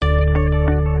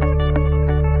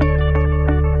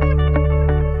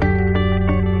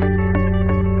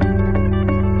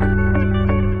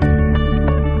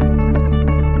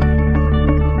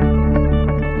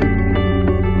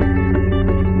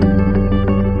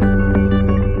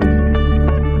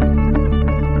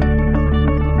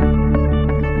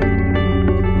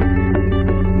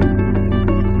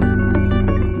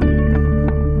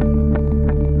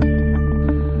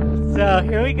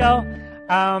we go.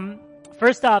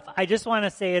 First off, I just want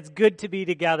to say it's good to be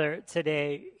together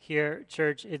today here,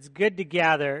 church. It's good to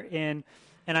gather in.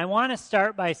 And I want to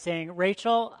start by saying,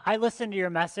 Rachel, I listened to your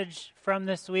message from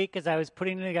this week as I was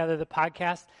putting together the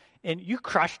podcast, and you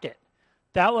crushed it.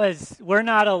 That was, we're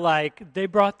not a like, they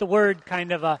brought the word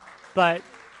kind of a, but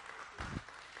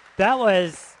that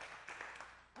was,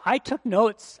 I took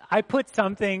notes. I put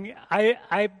something,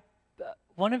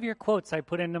 one of your quotes I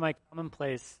put into my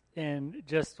commonplace and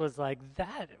just was like,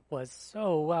 that was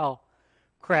so well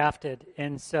crafted.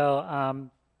 And so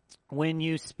when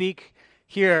you speak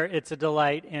here, it's a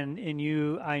delight, and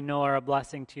you, I know, are a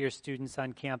blessing to your students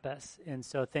on campus. And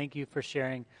so thank you for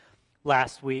sharing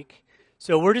last week.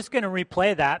 So we're just going to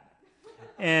replay that.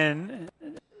 And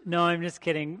no, I'm just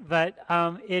kidding. But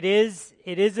it is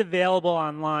available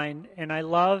online. And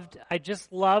I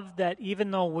just love that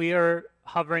even though we are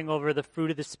hovering over the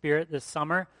fruit of the Spirit this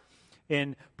summer,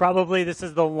 and probably this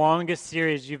is the longest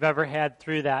series you've ever had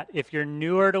through that. If you're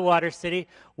newer to Water City,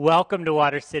 welcome to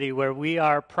Water City, where we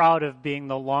are proud of being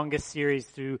the longest series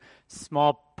through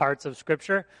small parts of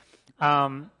Scripture.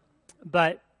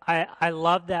 But I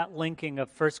love that linking of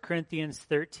 1 Corinthians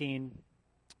 13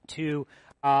 to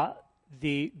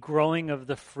the growing of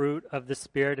the fruit of the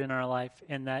Spirit in our life,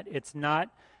 and that it's not,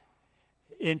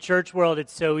 in church world,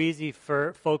 it's so easy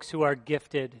for folks who are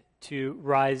gifted to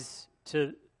rise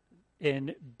to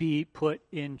and be put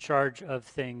in charge of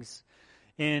things.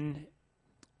 And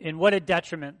what a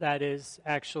detriment that is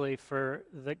actually for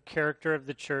the character of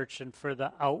the church and for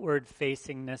the outward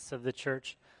facingness of the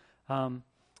church.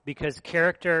 Because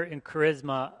character and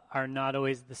charisma are not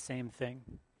always the same thing.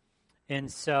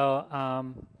 And so,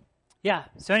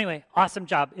 so anyway, awesome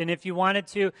job. And if you wanted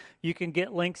to, you can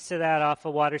get links to that off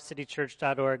of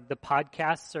watercitychurch.org. The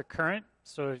podcasts are current,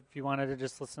 so if you wanted to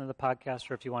just listen to the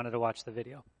podcast or if you wanted to watch the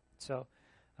video. So,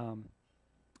 all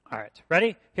right,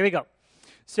 ready? Here we go.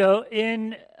 So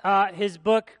in his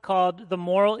book called The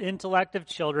Moral Intellect of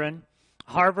Children,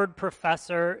 Harvard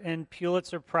professor and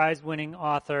Pulitzer Prize-winning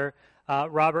author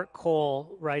Robert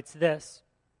Cole writes this.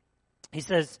 He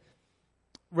says,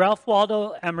 Ralph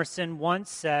Waldo Emerson once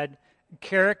said,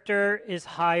 character is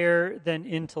higher than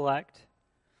intellect.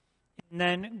 And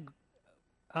then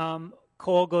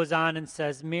Cole goes on and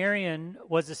says, Marion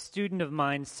was a student of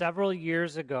mine several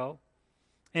years ago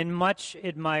and much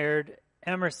admired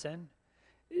Emerson.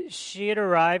 She had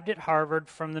arrived at Harvard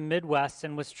from the Midwest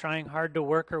and was trying hard to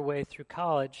work her way through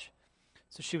college.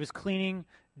 So she was cleaning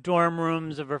dorm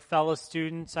rooms of her fellow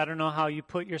students. I don't know how you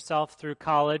put yourself through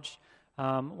college.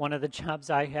 One of the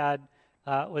jobs I had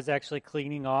was actually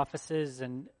cleaning offices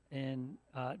in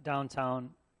downtown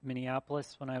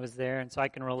Minneapolis when I was there, and so I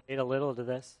can relate a little to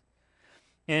this.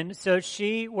 And so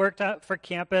she worked out for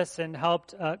campus and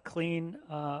helped clean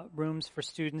rooms for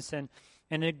students.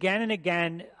 And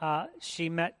again, she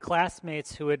met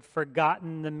classmates who had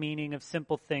forgotten the meaning of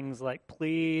simple things like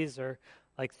please or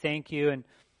like thank you. And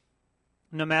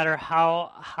no matter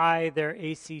how high their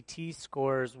ACT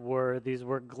scores were, these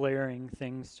were glaring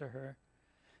things to her.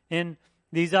 And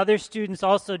these other students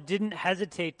also didn't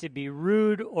hesitate to be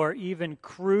rude or even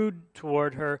crude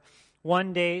toward her.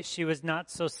 One day, she was not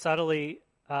so subtly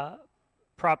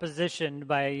propositioned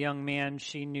by a young man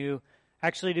she knew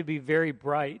actually to be very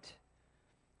bright.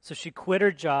 So she quit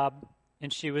her job,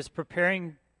 and she was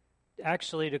preparing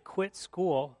actually to quit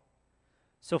school.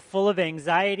 So full of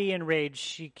anxiety and rage,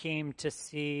 she came to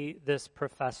see this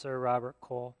professor, Robert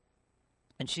Cole.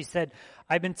 And she said,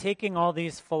 I've been taking all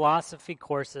these philosophy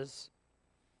courses,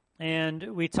 and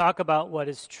we talk about what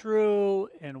is true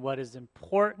and what is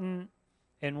important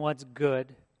and what's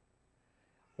good.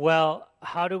 Well,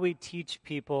 how do we teach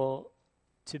people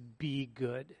to be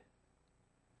good?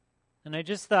 And I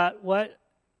just thought, what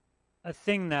a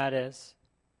thing that is.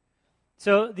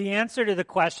 So the answer to the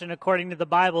question, according to the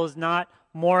Bible, is not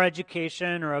more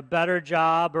education or a better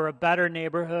job or a better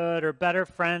neighborhood or better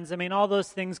friends. I mean, all those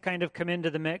things kind of come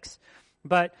into the mix.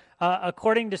 But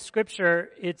according to Scripture,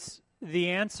 it's the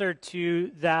answer to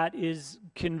that is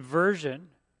conversion.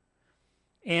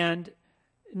 And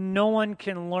no one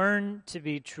can learn to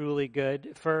be truly good,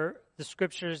 for the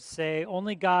Scriptures say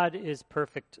only God is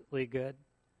perfectly good.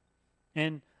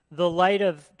 And the light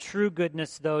of true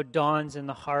goodness, though, dawns in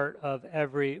the heart of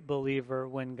every believer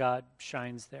when God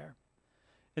shines there.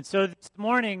 And so this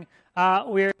morning,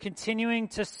 we're continuing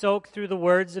to soak through the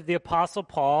words of the Apostle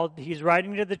Paul. He's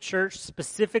writing to the church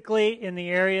specifically in the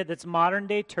area that's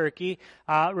modern-day Turkey,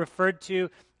 referred to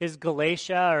as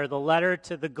Galatia, or the letter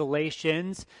to the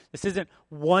Galatians. This isn't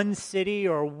one city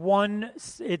or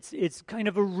it's kind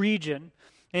of a region.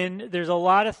 And there's a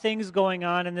lot of things going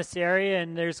on in this area,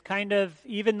 and there's kind of,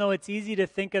 even though it's easy to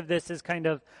think of this as kind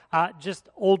of just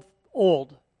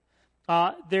old,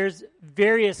 there's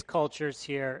various cultures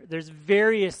here. There's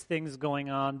various things going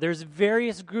on. There's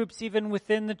various groups even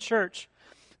within the church.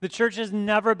 The church has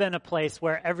never been a place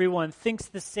where everyone thinks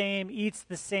the same, eats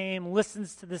the same,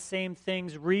 listens to the same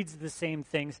things, reads the same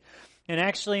things. And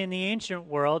actually in the ancient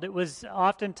world, it was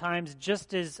oftentimes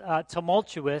just as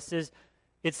tumultuous as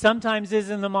it sometimes is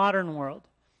in the modern world,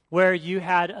 where you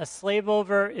had a slave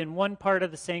over in one part of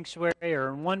the sanctuary or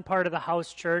in one part of the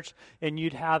house church, and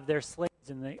you'd have their slaves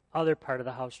in the other part of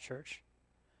the house church.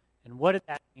 And what did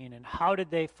that mean? And how did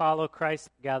they follow Christ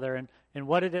together? And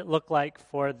what did it look like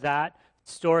for that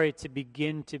story to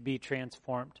begin to be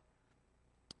transformed?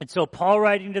 And so Paul,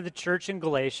 writing to the church in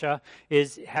Galatia,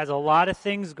 has a lot of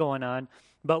things going on,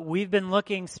 but we've been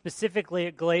looking specifically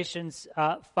at Galatians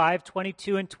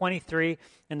 5:22 and 23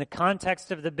 in the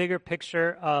context of the bigger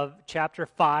picture of chapter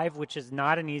 5, which is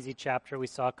not an easy chapter we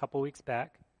saw a couple weeks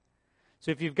back.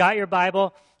 So if you've got your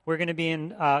Bible, we're going to be in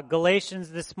Galatians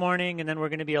this morning, and then we're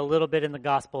going to be a little bit in the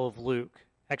Gospel of Luke.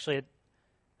 Actually,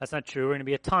 that's not true. We're going to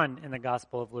be a ton in the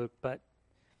Gospel of Luke, but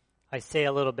I say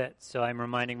a little bit, so I'm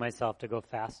reminding myself to go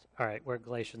fast. All right, where'd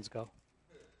Galatians go?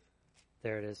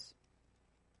 There it is.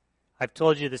 I've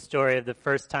told you the story of the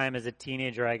first time as a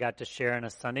teenager I got to share on a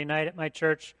Sunday night at my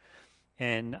church,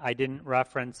 and I didn't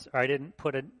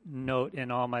put a note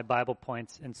in all my Bible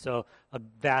points, and so a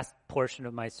vast portion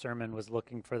of my sermon was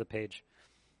looking for the page.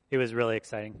 It was really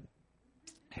exciting.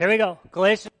 Here we go,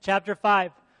 Galatians chapter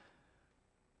 5.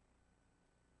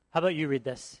 How about you read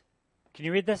this? Can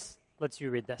you read this? Let's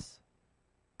you read this.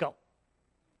 Go.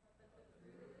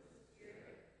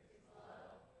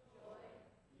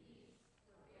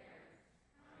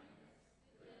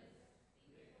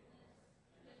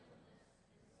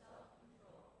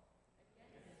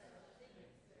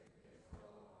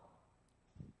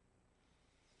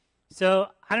 So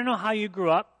I don't know how you grew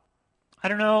up. I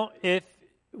don't know if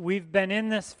we've been in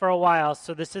this for a while,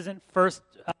 so this isn't first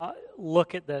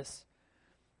look at this.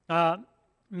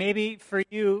 Maybe for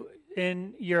you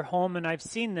in your home, and I've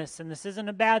seen this, and this isn't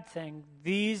a bad thing.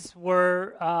 These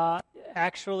were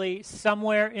actually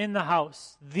somewhere in the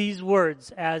house, these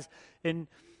words as in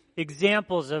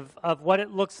examples of what it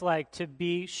looks like to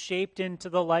be shaped into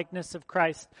the likeness of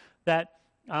Christ, that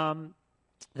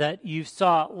you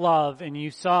saw love, and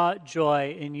you saw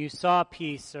joy, and you saw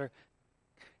peace,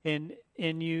 and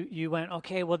you went,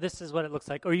 okay, well, this is what it looks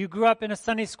like. Or you grew up in a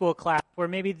Sunday school class where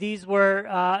maybe these were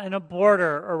in a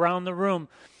border around the room.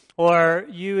 Or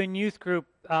you in youth group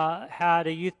had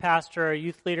a youth pastor or a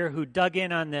youth leader who dug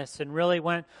in on this and really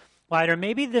went wide. Or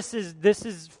maybe this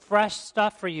is fresh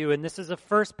stuff for you, and this is a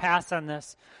first pass on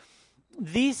this.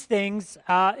 These things,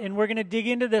 and we're going to dig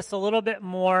into this a little bit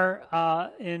more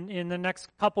in the next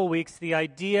couple weeks, the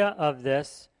idea of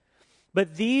this.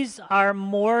 But these are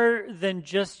more than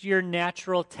just your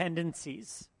natural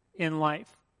tendencies in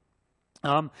life.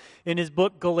 In his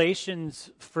book, Galatians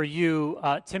for You,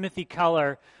 Timothy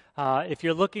Keller, if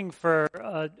you're looking for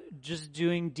just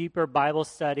doing deeper Bible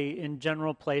study in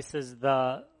general places,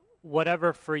 the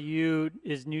whatever for you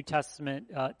is New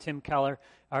Testament, Tim Keller,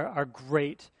 are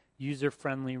great,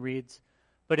 user-friendly reads.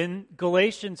 But in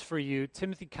Galatians for You,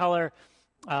 Timothy Keller,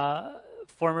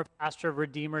 former pastor of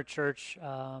Redeemer Church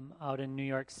out in New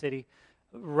York City,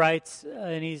 writes,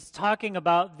 and he's talking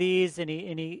about these, and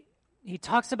he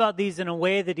talks about these in a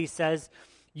way that he says,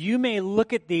 you may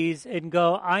look at these and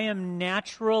go, I am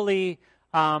naturally,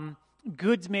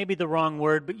 good's maybe the wrong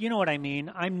word, but you know what I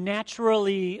mean. I'm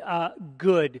naturally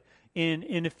good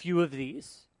in a few of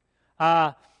these.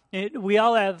 We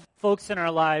all have folks in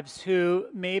our lives who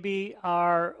maybe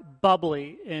are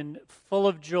bubbly and full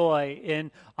of joy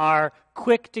and are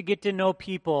quick to get to know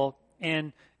people.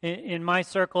 And in my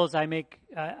circles,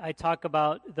 I talk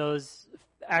about those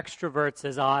extroverts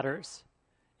as otters.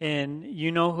 And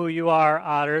you know who you are,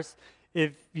 otters.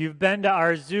 If you've been to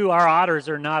our zoo, our otters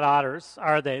are not otters,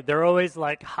 are they? They're always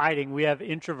like hiding. We have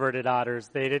introverted otters.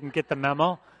 They didn't get the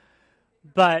memo.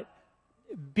 But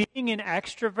being an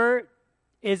extrovert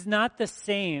is not the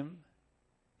same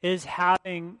as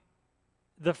having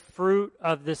the fruit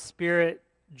of the Spirit,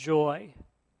 joy.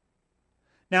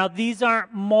 Now, these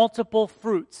aren't multiple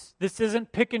fruits. This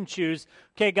isn't pick and choose.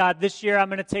 Okay, God, this year I'm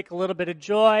going to take a little bit of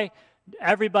joy.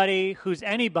 Everybody who's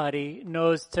anybody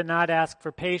knows to not ask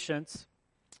for patience.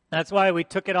 That's why we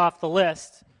took it off the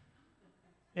list.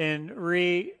 And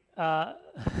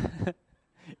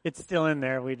it's still in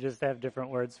there. We just have different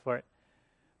words for it.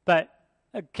 But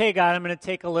okay, God, I'm going to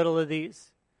take a little of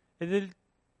these. And then,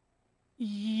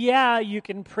 yeah, you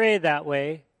can pray that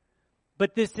way,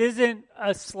 But this isn't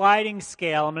a sliding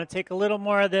scale. I'm going to take a little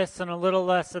more of this and a little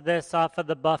less of this off of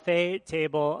the buffet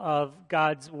table of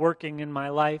God's working in my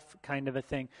life kind of a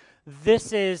thing.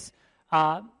 This is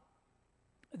a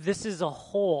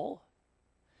whole.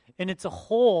 And it's a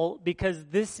whole because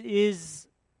this is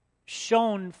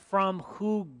shown from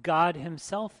who God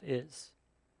himself is.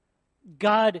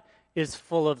 God is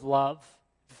full of love.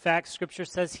 In fact, Scripture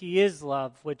says he is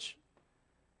love, which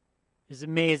is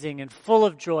amazing and full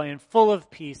of joy and full of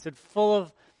peace and full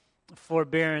of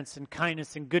forbearance and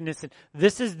kindness and goodness. And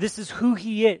this is who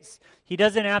he is. He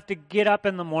doesn't have to get up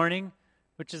in the morning,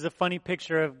 which is a funny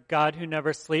picture of God who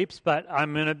never sleeps, but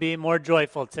I'm going to be more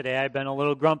joyful today. I've been a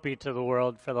little grumpy to the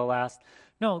world for the last.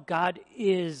 No, God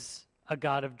is a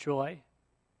God of joy.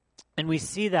 And we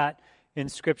see that in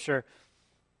Scripture.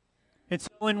 And so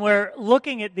when we're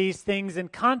looking at these things and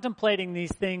contemplating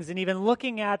these things and even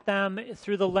looking at them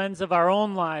through the lens of our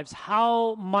own lives,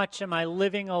 how much am I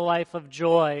living a life of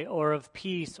joy or of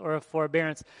peace or of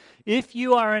forbearance? If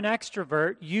you are an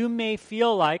extrovert, you may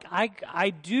feel like, I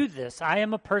do this. I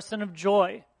am a person of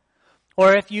joy.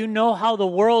 Or if you know how the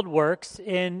world works,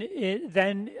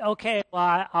 then, okay,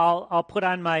 well, I'll put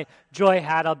on my joy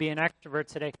hat. I'll be an extrovert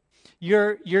today.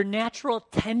 Your natural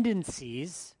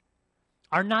tendencies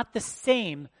are not the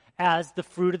same as the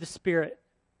fruit of the Spirit.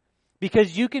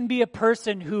 Because you can be a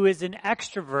person who is an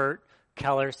extrovert,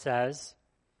 Keller says,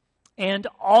 and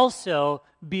also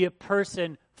be a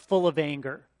person full of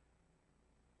anger.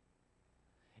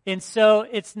 And so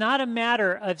it's not a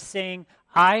matter of saying,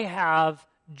 I have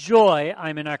joy,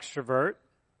 I'm an extrovert.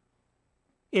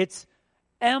 It's,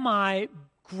 am I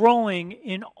growing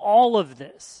in all of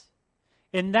this?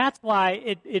 And that's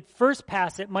why at first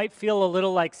pass it might feel a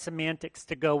little like semantics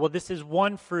to go, well, this is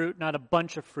one fruit, not a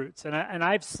bunch of fruits. And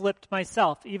I've slipped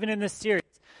myself, even in this series.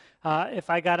 If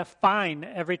I got a fine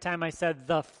every time I said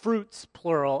the fruits,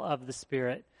 plural, of the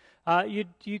Spirit,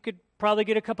 you could probably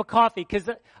get a cup of coffee, because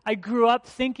I grew up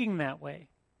thinking that way.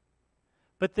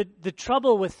 But the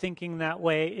trouble with thinking that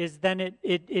way is then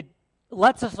it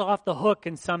lets us off the hook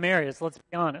in some areas, let's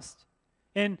be honest.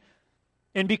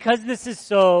 And because this is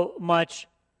so much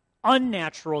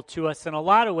unnatural to us in a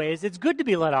lot of ways, it's good to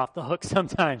be let off the hook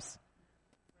sometimes.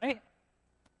 Right?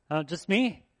 Just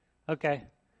me? Okay.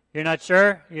 You're not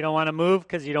sure? You don't want to move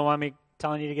because you don't want me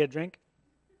telling you to get a drink?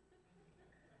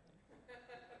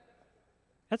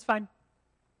 That's fine.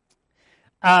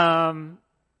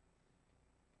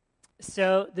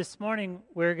 So this morning,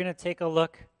 we're going to take a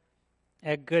look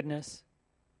at goodness.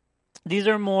 These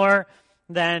are more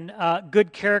than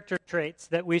good character traits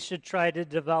that we should try to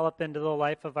develop into the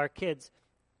life of our kids.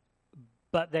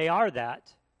 But they are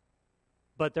that.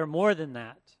 But they're more than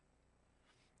that.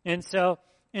 And so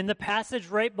in the passage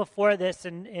right before this,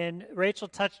 and Rachel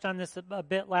touched on this a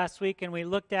bit last week, and we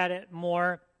looked at it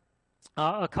more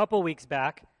a couple weeks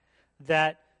back,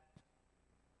 that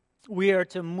we are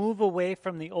to move away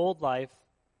from the old life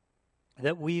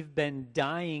that we've been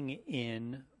dying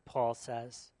in, Paul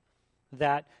says.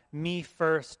 That me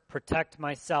first, protect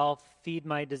myself, feed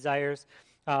my desires,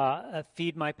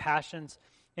 feed my passions.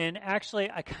 And actually,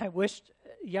 I wished,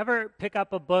 you ever pick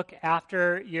up a book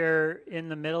after you're in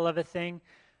the middle of a thing,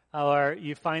 or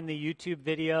you find the YouTube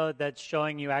video that's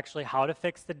showing you actually how to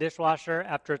fix the dishwasher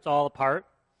after it's all apart?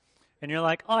 And you're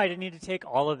like, oh, I didn't need to take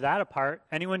all of that apart.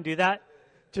 Anyone do that?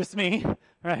 Just me,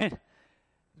 right?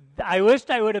 I wished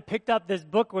I would have picked up this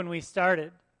book when we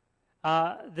started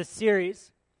the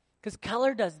series. Because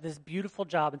Keller does this beautiful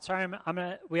job. And sorry,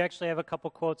 we actually have a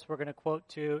couple quotes we're going to quote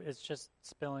too. It's just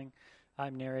spilling.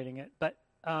 I'm narrating it. But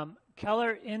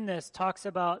Keller in this talks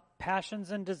about passions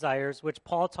and desires, which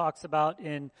Paul talks about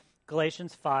in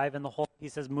Galatians 5. And he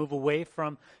says, move away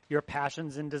from your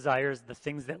passions and desires, the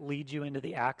things that lead you into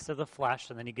the acts of the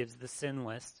flesh. And then he gives the sin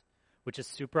list, which is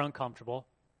super uncomfortable.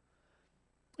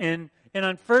 And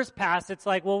on first pass, it's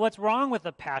like, well, what's wrong with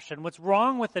a passion? What's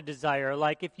wrong with a desire?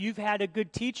 Like, if you've had a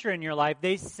good teacher in your life,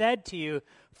 they said to you,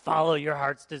 follow your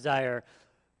heart's desire.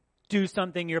 Do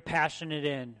something you're passionate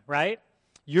in, right?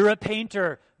 You're a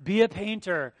painter. Be a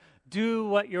painter. Do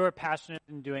what you're passionate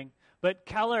in doing. But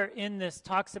Keller in this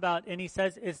talks about, and he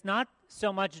says, it's not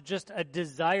so much just a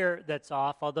desire that's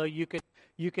off, although you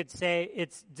could say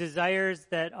it's desires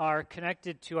that are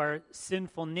connected to our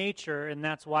sinful nature, and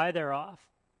that's why they're off.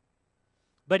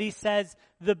 But he says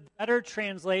the better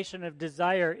translation of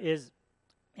desire is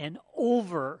an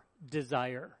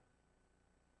over-desire.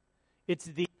 It's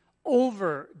the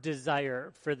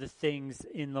over-desire for the things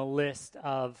in the list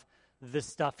of the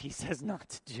stuff he says not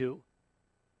to do.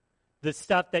 the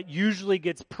stuff that usually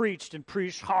gets preached and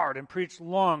preached hard and preached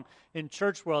long in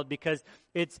church world, because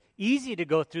it's easy to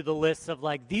go through the lists of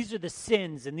like, these are the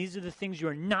sins and these are the things you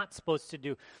are not supposed to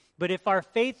do. But if our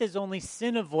faith is only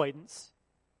sin avoidance,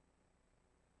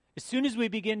 as soon as we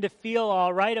begin to feel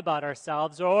all right about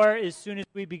ourselves, or as soon as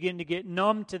we begin to get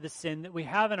numb to the sin that we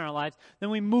have in our lives, then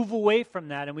we move away from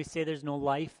that and we say there's no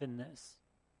life in this.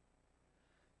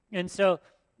 And so,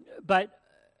 but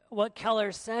what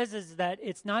Keller says is that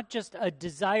it's not just a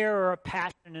desire or a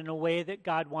passion in a way that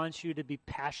God wants you to be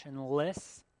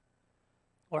passionless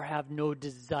or have no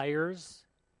desires.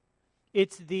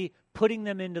 It's the putting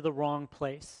them into the wrong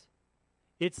place.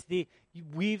 It's the,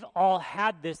 we've all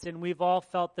had this, and we've all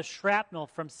felt the shrapnel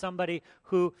from somebody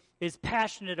who is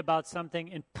passionate about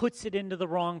something and puts it into the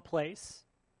wrong place.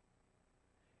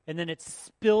 And then it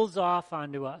spills off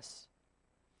onto us.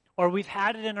 Or we've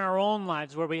had it in our own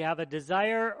lives where we have a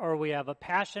desire or we have a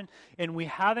passion and we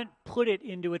haven't put it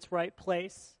into its right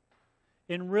place.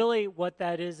 And really what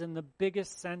that is in the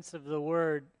biggest sense of the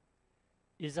word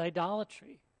is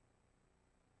idolatry.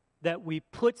 That we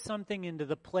put something into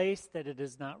the place that it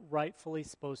is not rightfully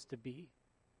supposed to be.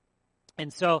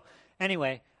 And so,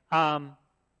 anyway,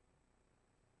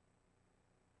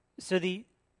 so the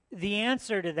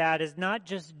answer to that is not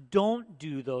just don't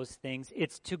do those things,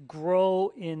 it's to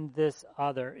grow in this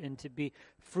other and to be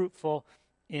fruitful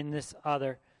in this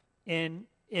other. And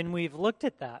we've looked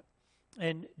at that.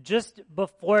 And just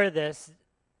before this,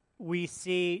 we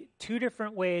see two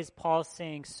different ways Paul's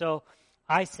saying, so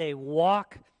I say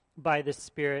walk by the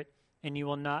Spirit, and you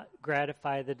will not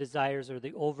gratify the desires or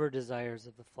the over-desires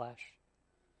of the flesh.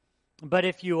 But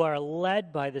if you are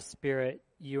led by the Spirit,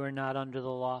 you are not under the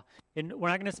law. And we're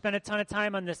not going to spend a ton of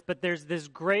time on this, but there's this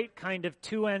great kind of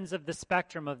two ends of the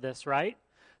spectrum of this, right?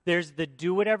 There's the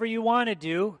do whatever you want to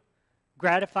do,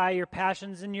 gratify your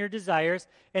passions and your desires,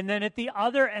 and then at the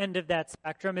other end of that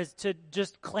spectrum is to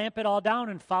just clamp it all down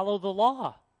and follow the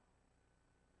law.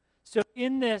 So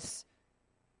in this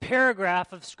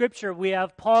paragraph of Scripture, we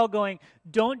have Paul going,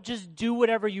 don't just do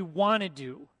whatever you want to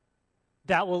do.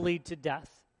 That will lead to death.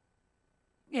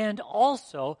 And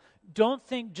also, don't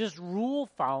think just rule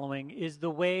following is the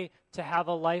way to have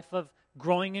a life of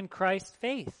growing in Christ's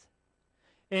faith.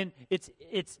 And it's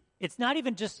not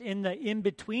even just in the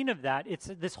in-between of that. It's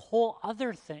this whole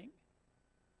other thing.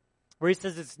 Where he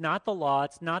says it's not the law,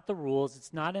 it's not the rules,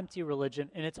 it's not empty religion,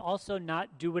 and it's also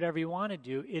not do whatever you want to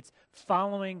do. It's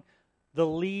following the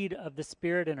lead of the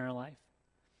Spirit in our life.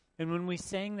 And when we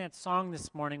sang that song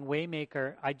this morning,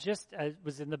 Waymaker, I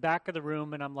was in the back of the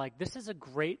room and I'm like, this is a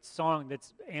great song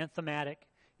that's anthematic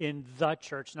in the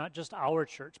church, not just our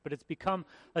church, but it's become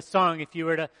a song. If you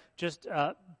were to just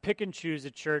pick and choose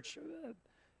a church,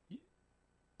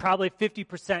 probably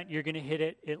 50% you're going to hit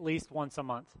it at least once a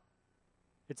month.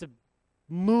 It's a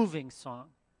moving song.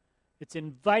 It's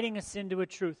inviting us into a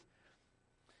truth.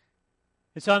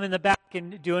 And so I'm in the back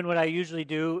and doing what I usually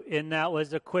do, and that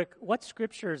was a quick, what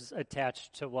scripture's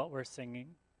attached to what we're singing?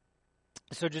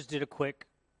 So just did a quick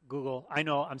Google. I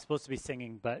know I'm supposed to be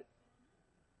singing, but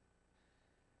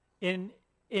it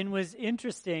was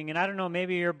interesting, and I don't know,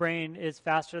 maybe your brain is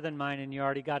faster than mine and you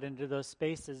already got into those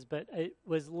spaces, but it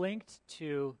was linked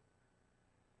to,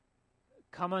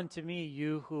 come unto me,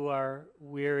 you who are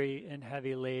weary and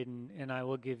heavy laden, and I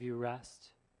will give you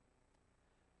rest.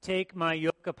 Take my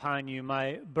yoke upon you.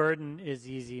 My burden is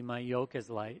easy. My yoke is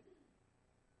light.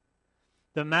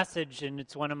 The Message, and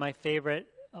it's one of my favorite,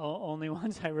 only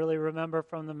ones I really remember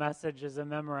from the Message as I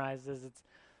memorize, is it's,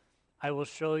 I will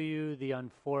show you the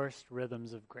unforced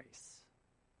rhythms of grace.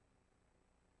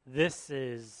 This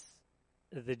is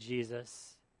the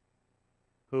Jesus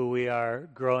who we are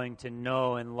growing to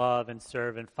know and love and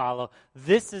serve and follow.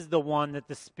 This is the one that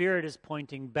the Spirit is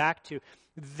pointing back to.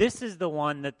 This is the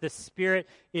one that the Spirit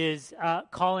is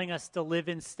calling us to live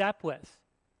in step with.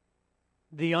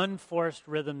 The unforced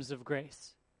rhythms of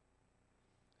grace.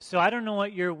 So I don't know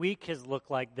what your week has looked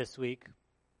like this week.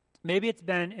 Maybe it's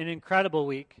been an incredible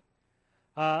week.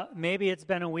 Maybe it's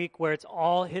been a week where it's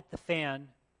all hit the fan,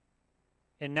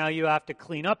 and now you have to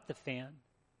clean up the fan.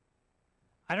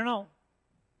 I don't know.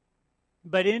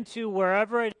 But into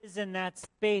wherever it is in that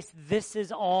space, this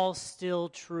is all still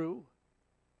true.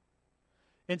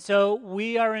 And so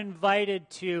we are invited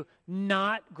to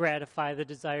not gratify the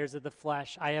desires of the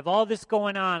flesh. I have all this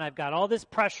going on. I've got all this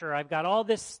pressure. I've got all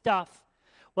this stuff.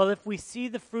 Well, if we see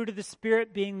the fruit of the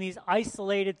Spirit being these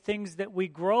isolated things that we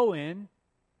grow in,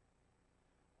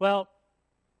 well,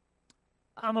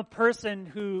 I'm a person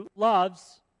who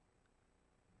loves,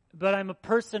 but I'm a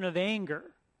person of anger.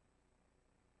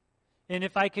 And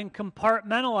if I can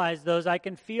compartmentalize those, I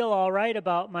can feel all right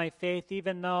about my faith,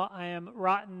 even though I am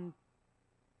rotten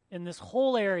in this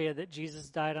whole area that Jesus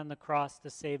died on the cross to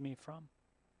save me from.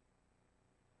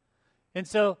 And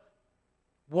so,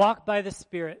 walk by the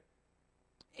Spirit.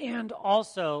 And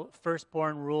also,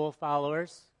 firstborn rule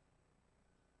followers,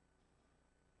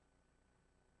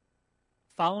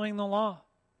 following the law.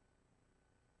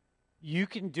 You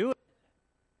can do it.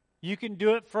 You can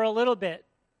do it for a little bit.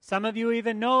 Some of you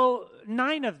even know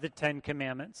 9 of the 10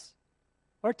 commandments,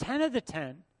 or 10 of the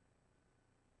 10.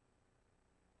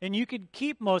 And you could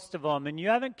keep most of them, and you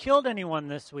haven't killed anyone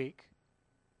this week.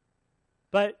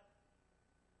 But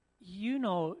you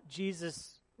know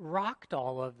Jesus rocked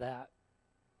all of that.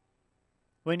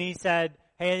 When he said,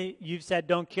 hey, you've said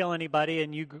don't kill anybody,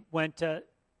 and you went to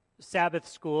Sabbath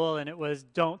school, and it was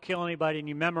don't kill anybody, and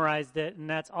you memorized it, and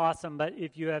that's awesome, but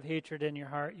if you have hatred in your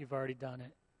heart, you've already done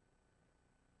it.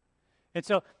 And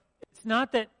so it's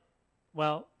not that,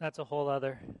 well, that's a whole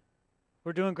other,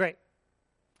 we're doing great.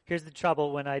 Here's the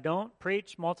trouble. When I don't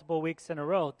preach multiple weeks in a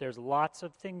row, there's lots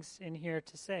of things in here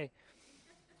to say.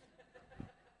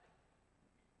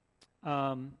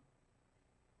 So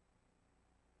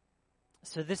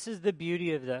this is the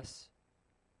beauty of this.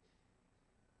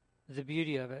 The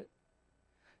beauty of it.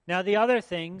 Now, the other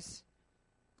things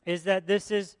is that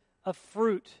this is a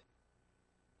fruit.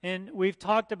 And we've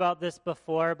talked about this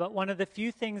before, but one of the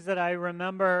few things that I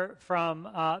remember from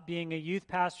being a youth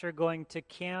pastor going to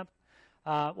camp,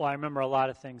 well, I remember a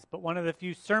lot of things, but one of the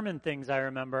few sermon things I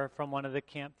remember from one of the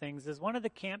camp things is one of the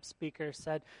camp speakers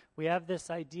said, we have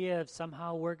this idea of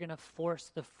somehow we're going to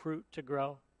force the fruit to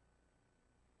grow.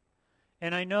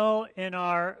 And I know in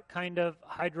our kind of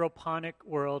hydroponic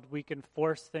world, we can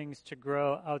force things to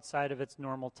grow outside of its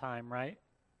normal time, right?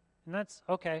 And that's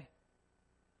okay.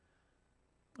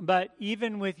 But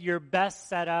even with your best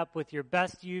setup, with your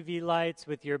best UV lights,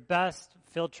 with your best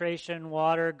filtration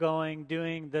water going,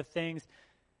 doing the things,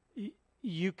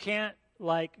 you can't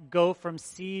go from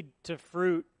seed to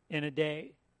fruit in a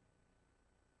day.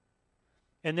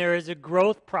 And there is a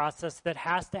growth process that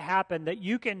has to happen that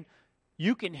you can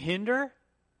hinder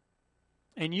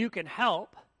and you can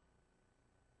help,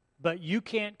 but you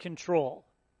can't control.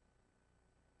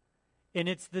 And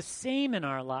it's the same in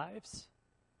our lives.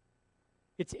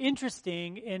 It's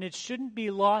interesting, and it shouldn't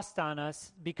be lost on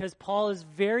us because Paul is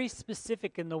very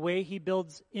specific in the way he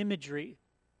builds imagery,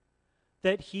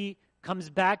 that he comes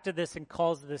back to this and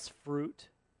calls this fruit.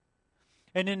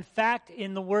 And in fact,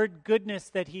 in the word goodness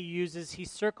that he uses, he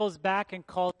circles back and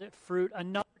calls it fruit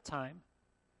another time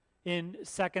in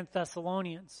 2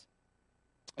 Thessalonians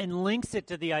and links it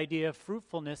to the idea of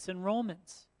fruitfulness in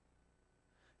Romans.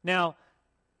 Now,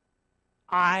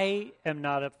 I am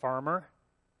not a farmer.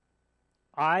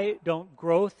 I don't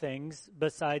grow things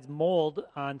besides mold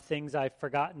on things I've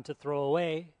forgotten to throw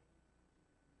away.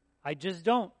 I just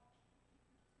don't.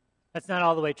 That's not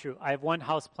all the way true. I have one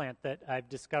house plant that I've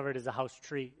discovered is a house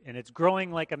tree, and it's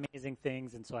growing like amazing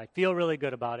things, and so I feel really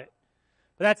good about it.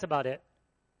 But that's about it.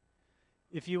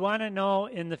 If you want to know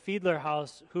in the Fiedler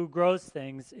house who grows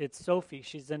things, it's Sophie.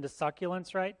 She's into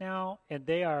succulents right now, and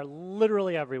they are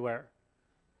literally everywhere.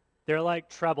 They're like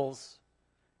trebles,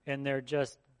 and they're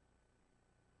just...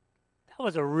 That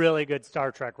was a really good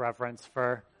Star Trek reference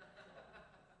for...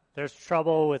 There's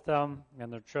trouble with them,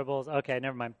 and they're tribbles. Okay,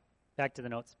 never mind. Back to the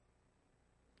notes.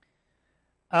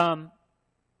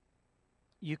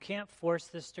 You can't force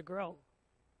this to grow.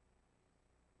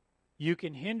 You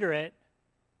can hinder it,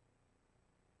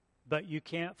 but you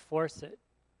can't force it.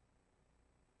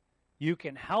 You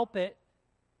can help it,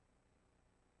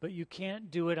 but you can't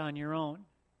do it on your own.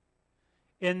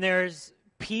 And there's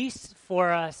peace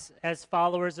for us as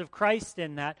followers of Christ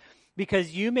in that,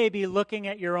 because you may be looking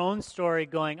at your own story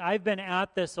going, I've been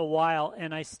at this a while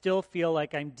and I still feel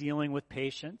like I'm dealing with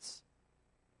patience.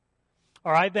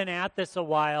 Or I've been at this a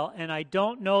while and I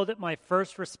don't know that my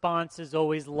first response is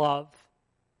always love.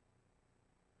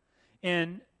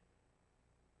 And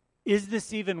is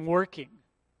this even working?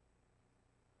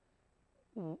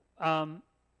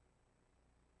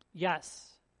 Yes,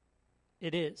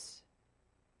 it is.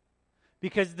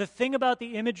 Because the thing about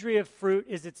the imagery of fruit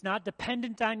is it's not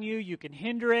dependent on you. You can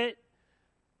hinder it,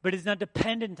 but it's not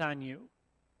dependent on you.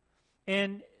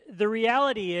 And the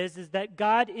reality is that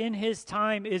God in his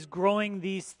time is growing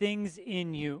these things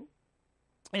in you.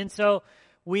 And so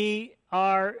we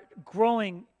are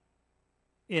growing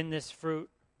in this fruit.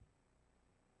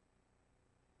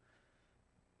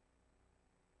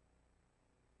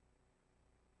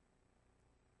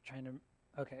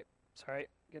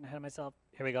 Getting ahead of myself.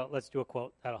 Here we go. Let's do a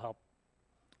quote. That'll help.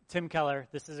 Tim Keller,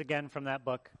 this is again from that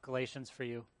book, Galatians for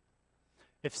You.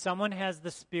 If someone has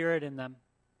the Spirit in them,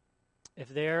 if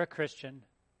they are a Christian,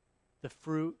 the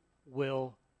fruit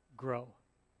will grow.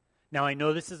 Now, I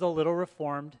know this is a little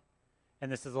Reformed,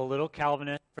 and this is a little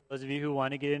Calvinist for those of you who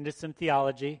want to get into some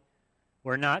theology.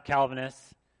 We're not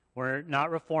Calvinists. We're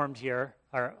not Reformed here.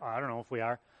 Or I don't know if we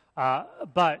are.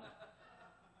 But,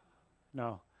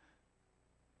 no.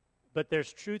 But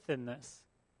there's truth in this.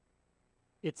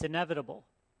 It's inevitable.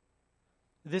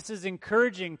 This is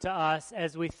encouraging to us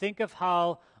as we think of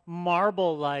how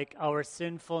marble-like our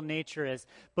sinful nature is.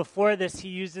 Before this, he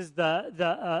uses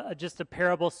just a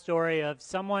parable story of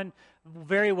someone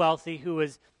very wealthy who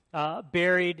was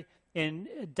buried, and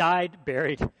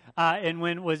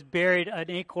when was buried, an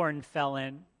acorn fell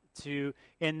into,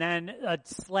 and then a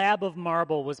slab of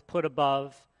marble was put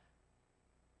above,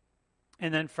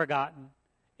 and then forgotten,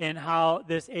 and how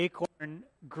this acorn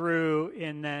grew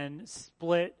and then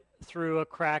split through a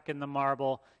crack in the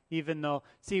marble, even though,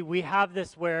 see, we have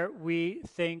this where we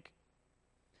think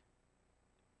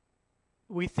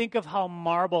of how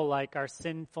marble-like our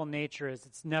sinful nature is.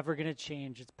 It's never going to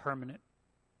change. It's permanent.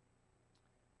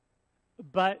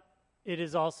 But it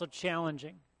is also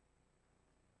challenging.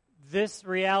 This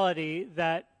reality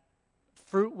that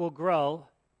fruit will grow,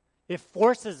 it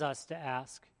forces us to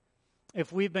ask,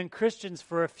 if we've been Christians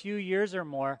for a few years or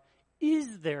more,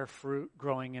 is there fruit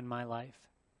growing in my life?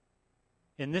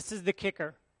 And this is the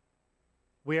kicker.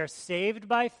 We are saved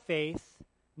by faith,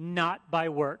 not by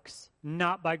works,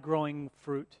 not by growing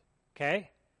fruit.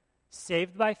 Okay?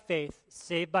 Saved by faith,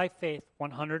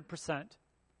 100%.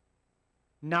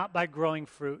 Not by growing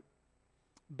fruit.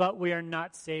 But we are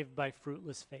not saved by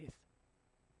fruitless faith.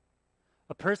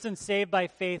 A person saved by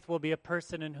faith will be a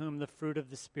person in whom the fruit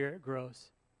of the Spirit grows.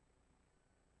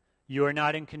 You are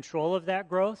not in control of that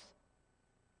growth.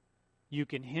 You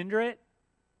can hinder it.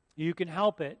 You can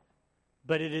help it.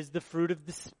 But it is the fruit of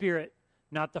the Spirit,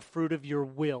 not the fruit of your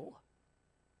will.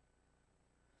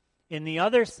 And the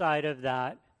other side of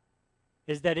that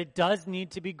is that it does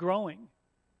need to be growing.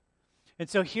 And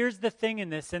so here's the thing in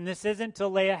this, and this isn't to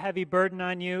lay a heavy burden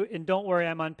on you, and don't worry,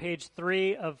 I'm on page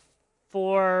 3 of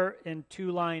 4 and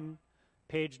 2-line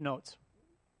page notes.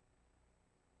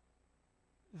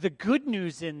 The good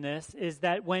news in this is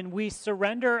that when we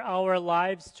surrender our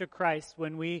lives to Christ,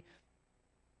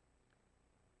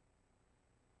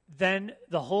 then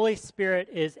the Holy Spirit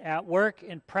is at work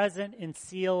and present and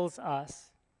seals us.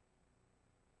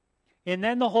 And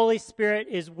then the Holy Spirit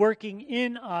is working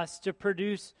in us to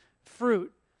produce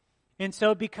fruit. And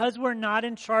so because we're not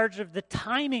in charge of the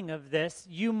timing of this,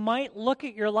 you might look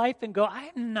at your life and go, I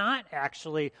am not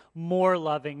actually more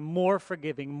loving, more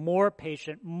forgiving, more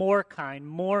patient, more kind,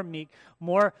 more meek,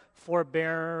 more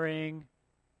forbearing.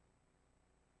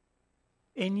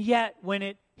 And yet, when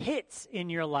it hits in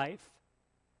your life,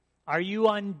 are you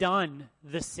undone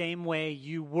the same way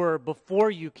you were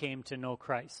before you came to know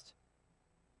Christ?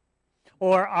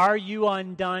 Or are you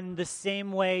undone the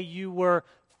same way you were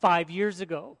 5 years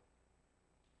ago?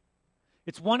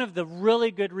 It's one of the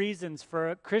really good reasons for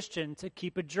a Christian to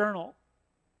keep a journal.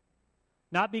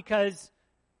 Not because,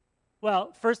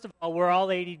 well, first of all, we're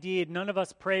all ADD and none of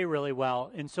us pray really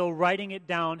well, and so writing it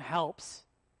down helps.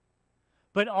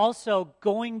 But also,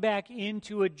 going back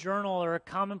into a journal or a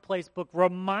commonplace book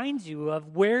reminds you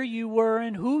of where you were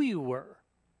and who you were.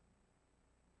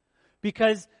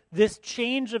 Because this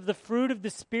change of the fruit of the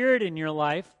Spirit in your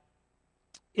life,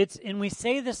 and we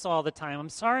say this all the time. I'm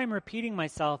sorry I'm repeating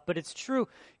myself, but it's true.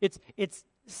 It's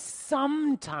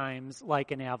sometimes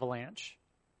like an avalanche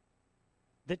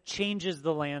that changes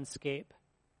the landscape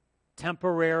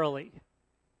temporarily.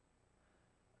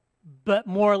 But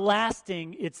more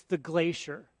lasting, it's the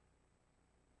glacier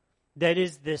that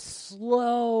is this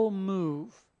slow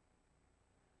move.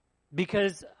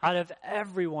 Because out of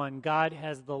everyone, God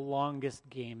has the longest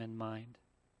game in mind.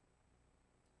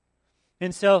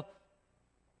 And so,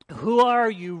 who are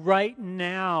you right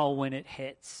now when it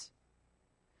hits?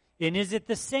 And is it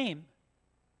the same?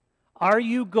 Are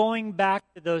you going back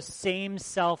to those same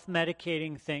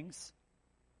self-medicating things?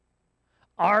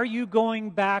 Are you going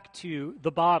back to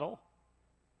the bottle?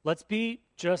 Let's be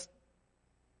just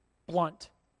blunt.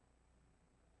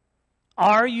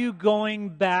 Are you going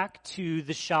back to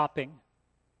the shopping?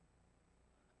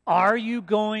 Are you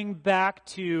going back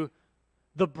to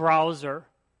the browser?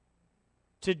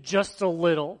 To just a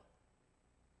little?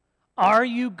 Are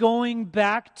you going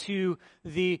back to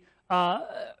the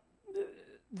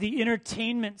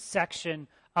entertainment section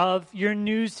of your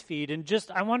news feed and just,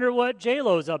 I wonder what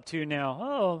J-Lo's up to now.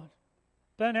 Oh,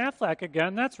 Ben Affleck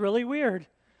again. That's really weird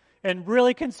and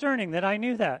really concerning that I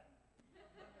knew that.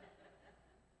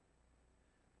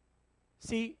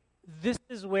 See, this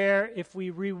is where, if we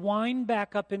rewind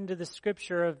back up into the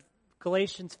scripture of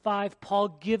Galatians 5, Paul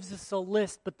gives us a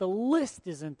list, but the list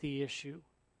isn't the issue.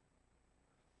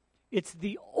 It's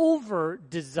the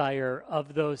over-desire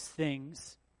of those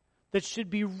things that should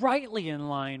be rightly in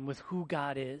line with who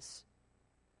God is.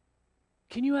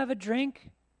 Can you have a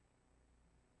drink?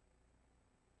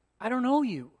 I don't know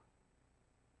you.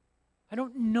 I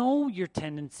don't know your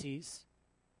tendencies,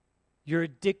 your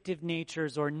addictive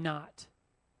natures or not.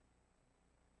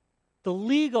 The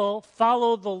legal,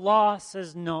 follow the law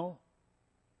says no.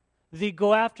 The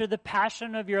go after the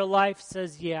passion of your life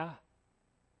says yeah.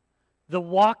 The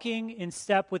walking in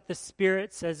step with the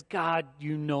Spirit says, God,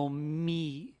 you know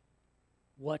me.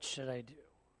 What should I do?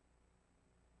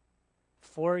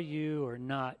 For you or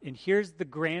not? And here's the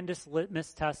grandest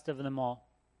litmus test of them all.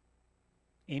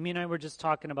 Amy and I were just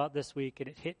talking about this week, and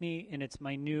it hit me, and it's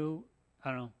my new,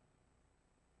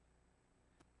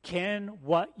 Can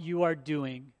what you are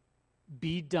doing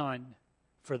be done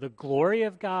for the glory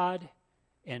of God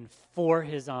and for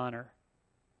His honor?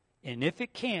 And if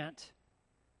it can't,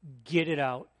 get it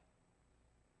out.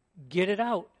 Get it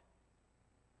out.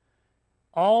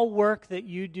 All work that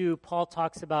you do, Paul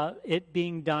talks about it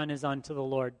being done is unto the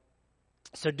Lord.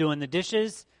 So doing the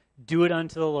dishes, do it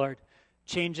unto the Lord.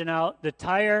 Changing out the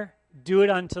tire, do it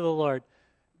unto the Lord.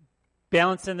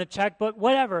 Balancing the checkbook,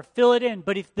 whatever, fill it in.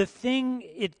 But if the thing,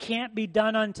 it can't be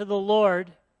done unto the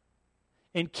Lord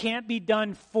and can't be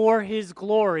done for His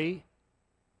glory,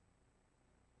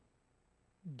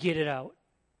 get it out.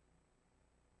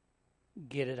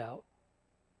 Get it out.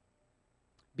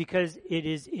 Because it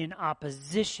is in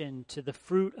opposition to the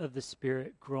fruit of the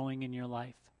Spirit growing in your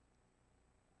life.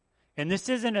 And this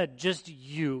isn't a just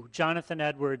you, Jonathan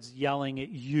Edwards yelling at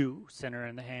you, sinner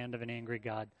in the hand of an angry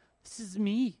God. This is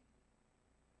me.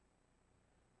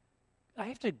 I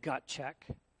have to gut check.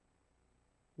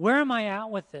 Where am I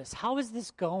at with this? How is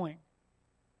this going?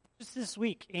 Just this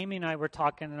week, Amy and I were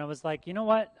talking, and I was like, you know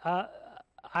what?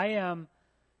 I am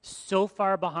so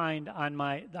far behind on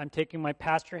I'm taking my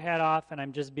pastor hat off, and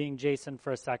I'm just being Jason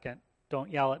for a second. Don't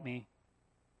yell at me.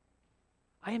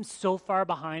 I am so far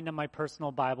behind on my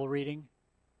personal Bible reading.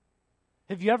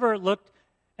 Have you ever looked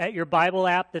at your Bible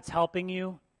app that's helping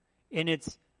you, and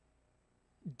it's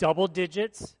double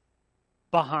digits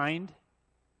behind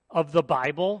of the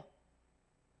Bible?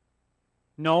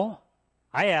 No,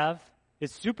 I have.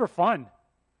 It's super fun.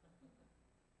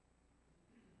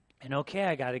 And okay,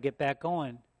 I got to get back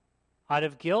going. Out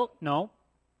of guilt? No.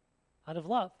 Out of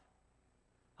love.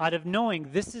 Out of knowing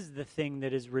this is the thing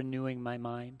that is renewing my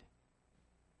mind.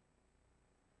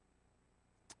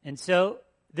 And so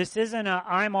this isn't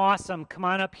I'm awesome, come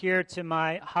on up here to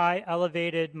my high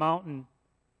elevated mountain.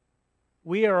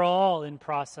 We are all in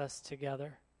process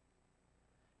together.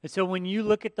 And so when you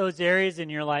look at those areas in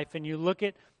your life and you look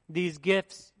at these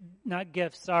gifts, not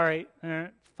gifts, sorry,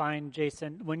 fine,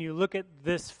 Jason. When you look at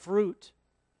this fruit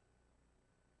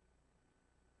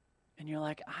and you're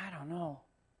like, I don't know.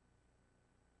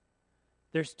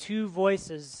 There's two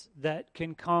voices that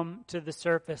can come to the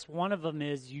surface. One of them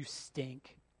is, you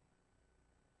stink.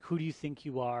 Who do you think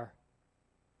you are?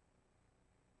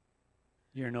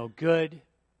 You're no good.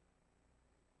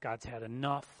 God's had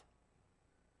enough.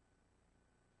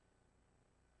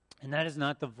 And that is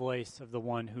not the voice of the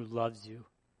one who loves you,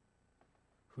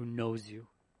 who knows you,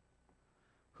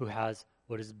 who has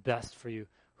what is best for you,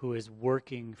 who is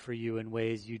working for you in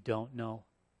ways you don't know,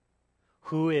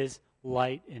 who is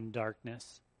light in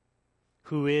darkness,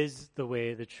 who is the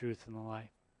way, the truth, and the life.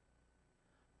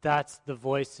 That's the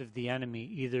voice of the enemy,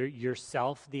 either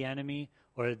yourself, the enemy,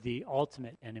 or the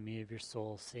ultimate enemy of your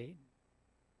soul, Satan.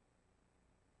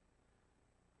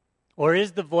 Or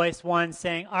is the voice one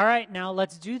saying, all right, now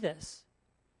let's do this.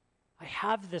 I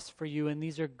have this for you, and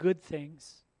these are good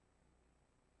things.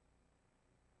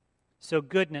 So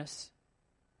goodness,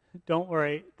 don't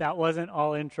worry, that wasn't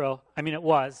all intro. I mean, it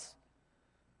was.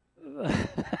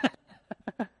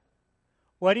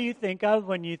 What do you think of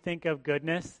when you think of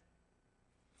goodness?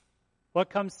 What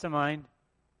comes to mind?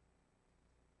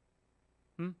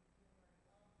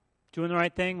 Doing the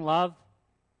right thing, love?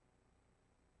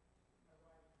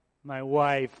 My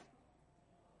wife.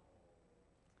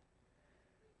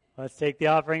 Let's take the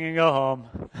offering and go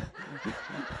home.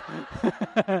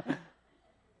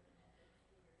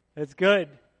 That's good.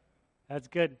 That's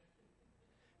good.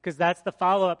 Because that's the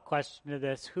follow-up question to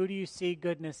this. Who do you see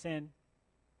goodness in?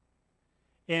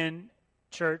 In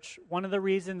church, one of the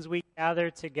reasons we gather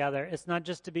together, it's not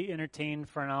just to be entertained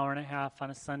for an hour and a half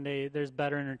on a Sunday. There's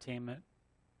better entertainment.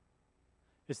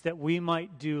 It's that we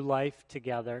might do life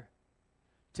together,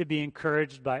 to be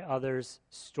encouraged by others'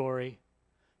 story,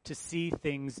 to see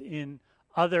things in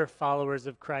other followers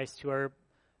of Christ who are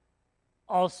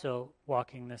also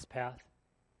walking this path,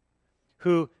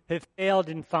 who have failed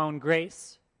and found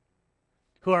grace,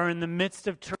 who are in the midst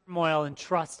of turmoil and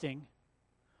trusting,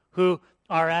 who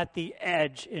are at the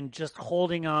edge and just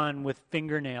holding on with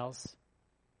fingernails.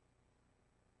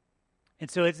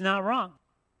 And so it's not wrong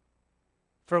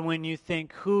for when you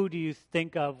think, who do you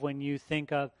think of when you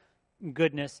think of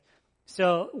goodness?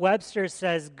 So Webster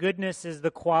says goodness is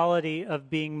the quality of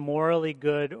being morally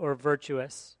good or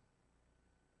virtuous.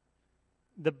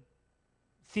 The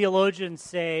theologians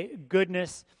say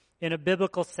goodness in a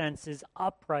biblical sense is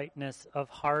uprightness of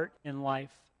heart and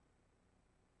life.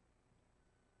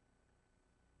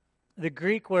 The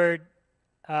Greek word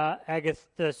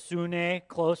agathosune,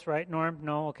 close, right, Norm?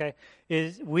 No, okay,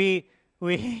 is we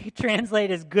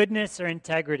translate as goodness or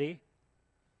integrity.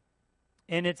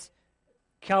 And it's,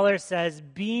 Keller says,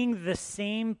 being the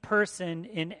same person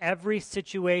in every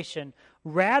situation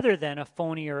rather than a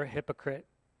phony or a hypocrite.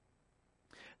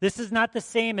 This is not the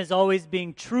same as always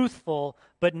being truthful,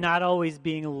 but not always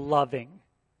being loving.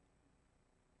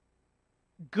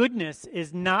 Goodness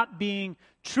is not being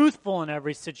truthful in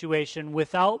every situation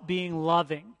without being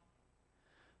loving.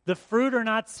 The fruit are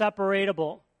not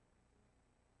separatable.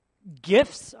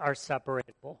 Gifts are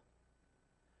separatable.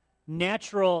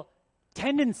 Natural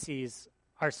tendencies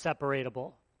are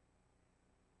separatable.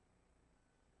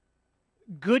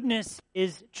 Goodness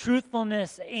is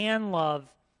truthfulness and love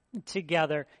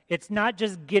together. It's not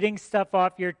just getting stuff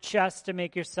off your chest to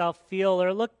make yourself feel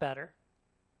or look better.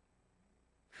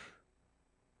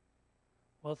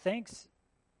 Well, thanks,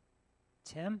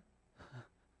 Tim.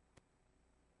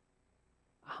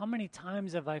 How many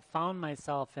times have I found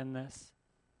myself in this,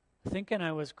 thinking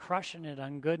I was crushing it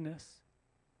on goodness,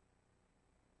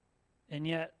 and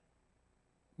yet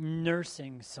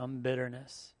nursing some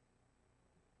bitterness?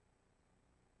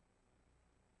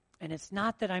 And it's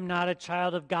not that I'm not a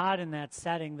child of God in that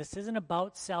setting. This isn't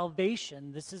about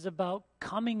salvation. This is about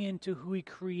coming into who He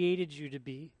created you to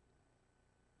be,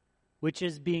 which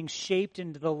is being shaped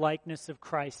into the likeness of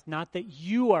Christ. Not that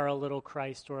you are a little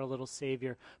Christ or a little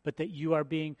Savior, but that you are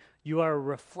a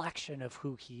reflection of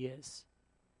who He is.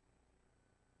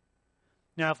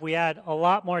 Now, if we had a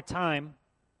lot more time,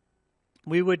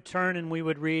 we would turn and we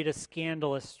would read a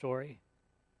scandalous story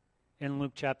in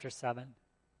Luke chapter 7.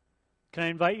 Can I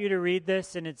invite you to read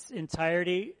this in its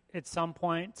entirety at some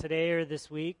point today or this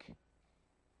week?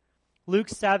 Luke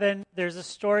 7, there's a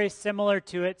story similar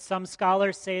to it. Some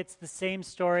scholars say it's the same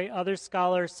story. Other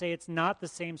scholars say it's not the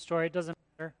same story. It doesn't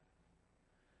matter.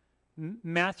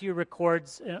 Matthew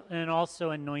records an also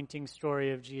anointing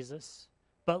story of Jesus.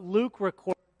 But Luke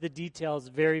records the details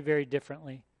very, very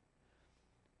differently.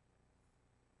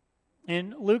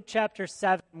 In Luke chapter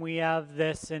 7, we have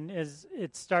this, and as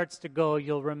it starts to go,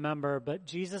 you'll remember, but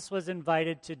Jesus was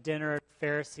invited to dinner at a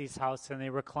Pharisee's house, and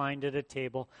they reclined at a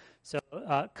table. So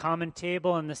common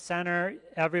table in the center,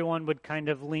 everyone would kind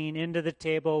of lean into the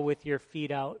table with your feet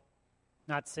out,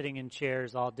 not sitting in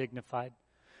chairs, all dignified.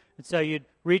 And so you'd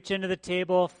reach into the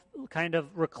table, kind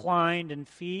of reclined and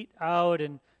feet out,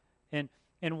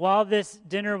 and while this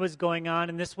dinner was going on,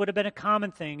 and this would have been a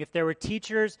common thing, if there were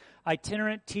teachers,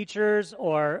 itinerant teachers,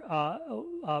 or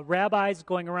rabbis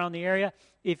going around the area,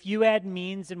 if you had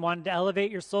means and wanted to elevate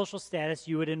your social status,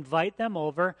 you would invite them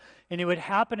over, and it would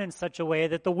happen in such a way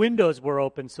that the windows were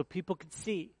open so people could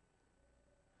see.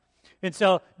 And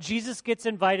so Jesus gets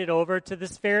invited over to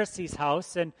this Pharisee's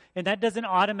house, and that doesn't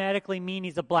automatically mean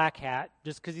he's a black hat,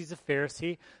 just because he's a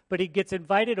Pharisee, but he gets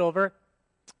invited over.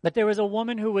 But there was a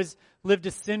woman who lived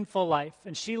a sinful life,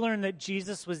 and she learned that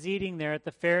Jesus was eating there at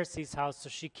the Pharisee's house, so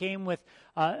she came with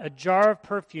a jar of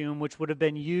perfume, which would have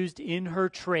been used in her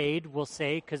trade, we'll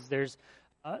say, because there's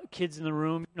kids in the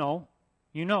room,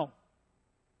 you know.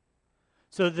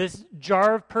 So this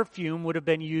jar of perfume would have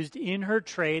been used in her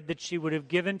trade that she would have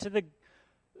given to the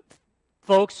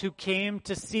folks who came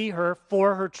to see her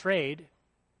for her trade.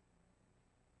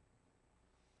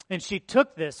 And she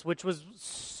took this, which was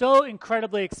so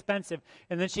incredibly expensive,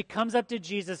 and then she comes up to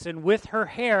Jesus, and with her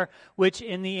hair, which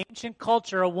in the ancient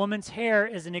culture, a woman's hair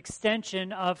is an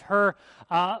extension of her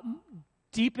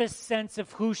deepest sense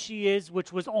of who she is,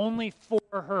 which was only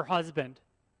for her husband.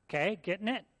 Okay, getting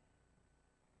it?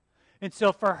 And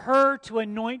so for her to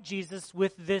anoint Jesus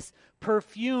with this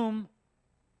perfume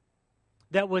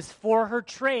that was for her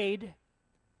trade,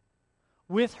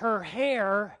 with her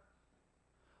hair,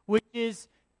 which is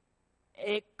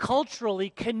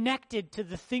culturally connected to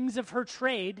the things of her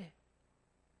trade,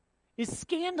 is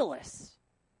scandalous.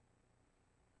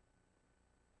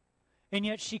 And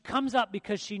yet she comes up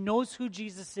because she knows who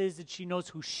Jesus is and she knows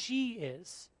who she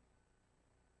is.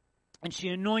 and she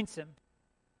anoints him.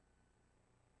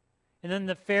 And then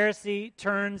the Pharisee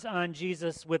turns on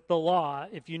Jesus with the law.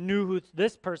 If you knew who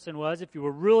this person was, if you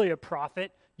were really a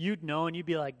prophet, you'd know, and you'd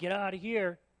be like, get out of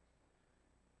here.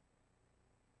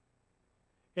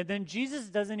 And then Jesus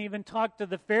doesn't even talk to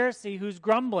the Pharisee who's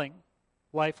grumbling.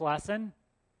 Life lesson.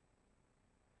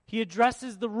 He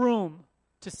addresses the room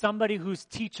to somebody who's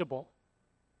teachable,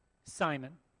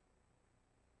 Simon.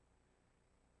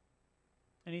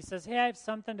 And he says, hey, I have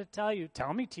something to tell you.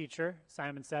 Tell me, teacher,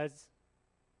 Simon says.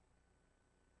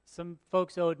 Some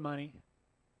folks owed money.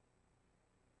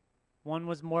 One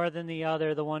was more than the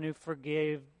other. The one who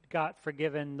got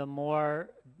forgiven the more.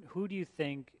 Who do you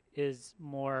think is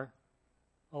more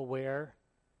aware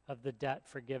of the debt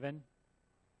forgiven?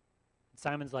 And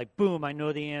Simon's like, boom, I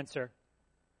know the answer.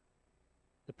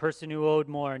 The person who owed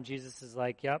more. And Jesus is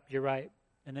like, yep, you're right.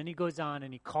 And then he goes on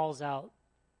and he calls out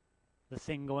the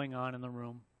thing going on in the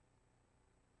room.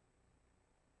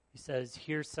 He says,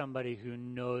 here's somebody who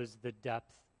knows the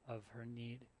depth of her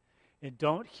need. And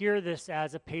don't hear this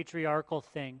as a patriarchal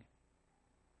thing.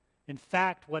 In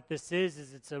fact, what this is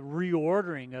it's a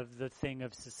reordering of the thing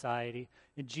of society.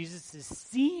 And Jesus is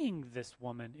seeing this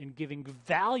woman and giving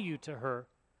value to her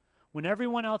when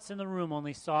everyone else in the room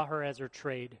only saw her as her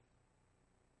trade.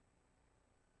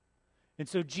 And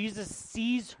so Jesus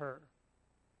sees her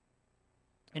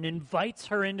and invites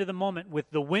her into the moment with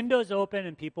the windows open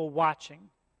and people watching.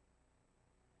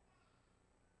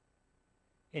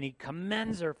 And he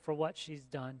commends her for what she's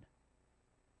done.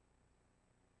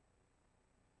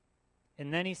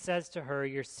 And then he says to her,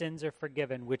 your sins are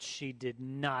forgiven, which she did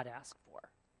not ask for.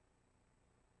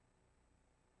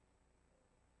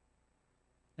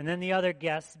 And then the other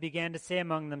guests began to say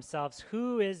among themselves,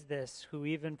 who is this who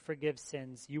even forgives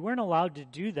sins? You weren't allowed to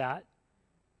do that.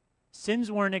 Sins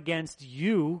weren't against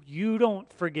you. You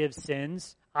don't forgive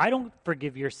sins. I don't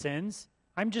forgive your sins.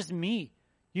 I'm just me.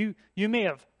 You may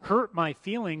have hurt my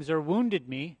feelings or wounded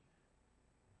me.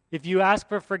 If you ask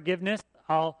for forgiveness,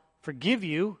 I'll forgive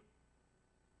you.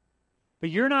 But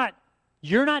you're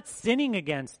not sinning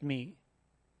against me.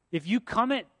 If you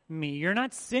come at me, you're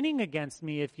not sinning against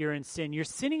me if you're in sin. You're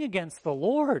sinning against the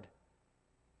Lord.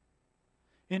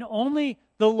 And only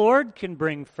the Lord can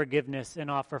bring forgiveness and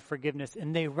offer forgiveness.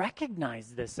 And they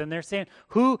recognize this. And they're saying,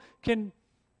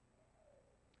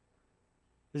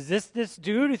 is this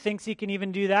dude who thinks he can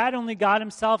even do that? Only God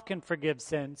himself can forgive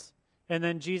sins. And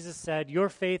then Jesus said, your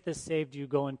faith has saved you.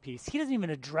 Go in peace. He doesn't even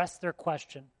address their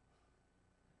question.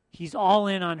 He's all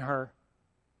in on her.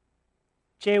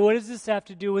 Jay, what does this have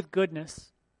to do with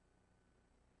goodness?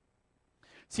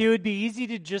 See, it would be easy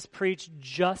to just preach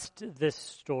just this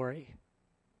story.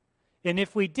 And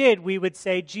if we did, we would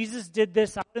say Jesus did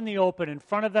this out in the open in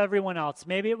front of everyone else.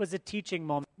 Maybe it was a teaching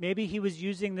moment. Maybe he was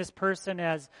using this person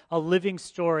as a living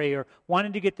story or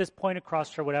wanted to get this point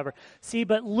across or whatever. See,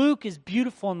 but Luke is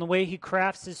beautiful in the way he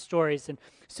crafts his stories. And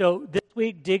so this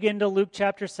week, dig into Luke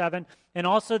chapter 7. And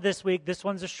also this week, this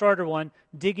one's a shorter one,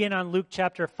 dig in on Luke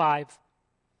chapter 5.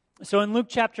 So in Luke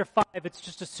chapter 5, it's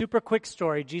just a super quick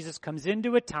story. Jesus comes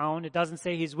into a town. It doesn't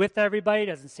say he's with everybody. It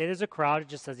doesn't say there's a crowd. It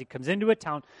just says he comes into a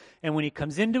town. And when he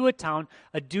comes into a town,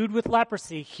 a dude with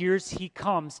leprosy hears he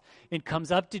comes and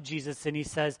comes up to Jesus and he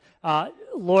says,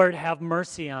 Lord, have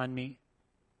mercy on me.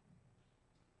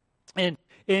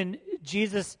 And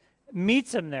Jesus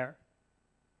meets him there.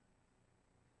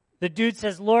 The dude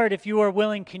says, Lord, if you are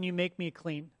willing, can you make me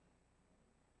clean?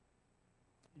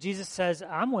 Jesus says,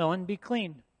 I'm willing, be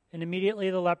clean. And immediately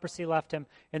the leprosy left him.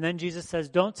 And then Jesus says,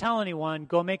 don't tell anyone.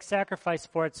 Go make sacrifice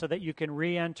for it so that you can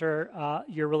re-enter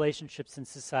your relationships in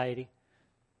society.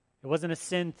 It wasn't a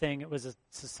sin thing. It was a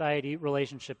society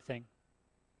relationship thing.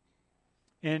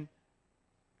 And,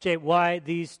 Jay, why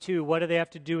these two? What do they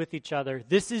have to do with each other?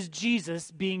 This is Jesus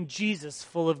being Jesus,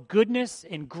 full of goodness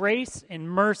and grace and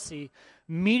mercy,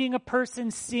 meeting a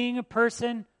person, seeing a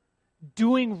person,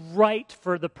 doing right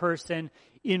for the person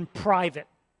in private.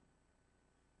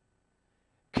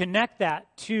 Connect that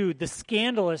to the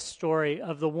scandalous story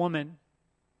of the woman.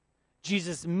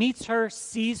 Jesus meets her,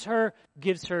 sees her,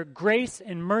 gives her grace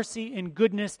and mercy and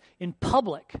goodness in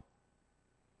public.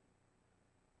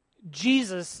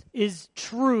 Jesus is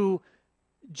true.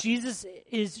 Jesus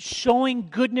is showing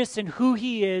goodness in who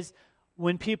he is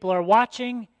when people are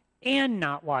watching and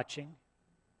not watching.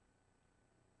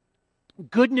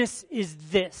 Goodness is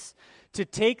this. To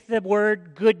take the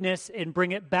word goodness and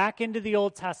bring it back into the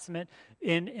Old Testament,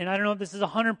 and I don't know if this is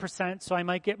 100%, so I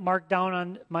might get marked down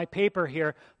on my paper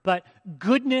here, but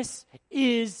goodness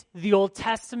is the Old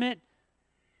Testament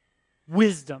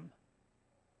wisdom.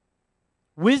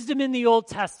 Wisdom in the Old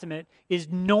Testament is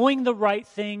knowing the right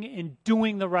thing and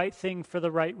doing the right thing for the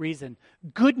right reason.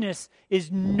 Goodness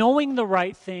is knowing the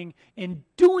right thing and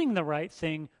doing the right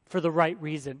thing for the right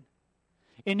reason.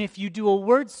 And if you do a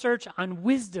word search on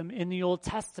wisdom in the Old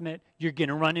Testament, you're going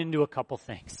to run into a couple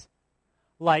things.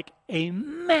 Like a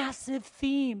massive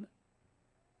theme.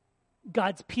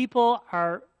 God's people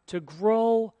are to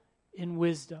grow in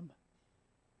wisdom.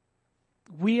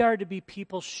 We are to be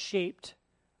people shaped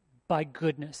by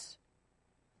goodness.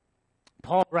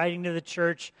 Paul, writing to the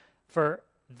church for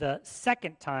the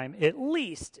second time, at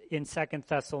least in 2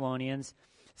 Thessalonians,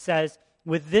 says,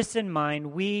 with this in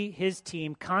mind, we, his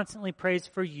team, constantly prays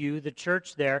for you, the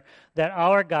church there, that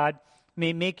our God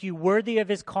may make you worthy of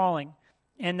his calling,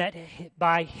 and that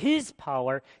by his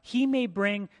power he may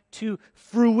bring to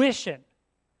fruition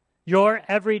your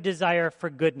every desire for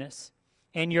goodness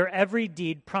and your every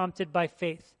deed prompted by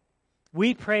faith.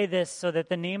 We pray this so that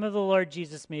the name of the Lord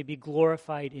Jesus may be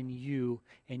glorified in you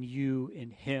and you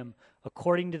in him,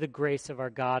 according to the grace of our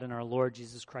God and our Lord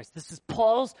Jesus Christ. This is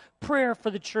Paul's prayer for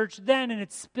the church then, and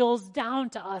it spills down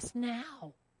to us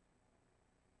now.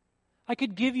 I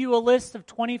could give you a list of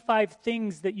 25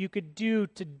 things that you could do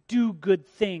to do good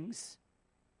things.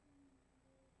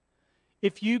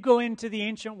 If you go into the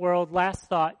ancient world, last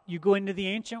thought, you go into the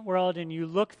ancient world and you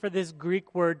look for this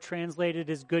Greek word translated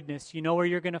as goodness, you know where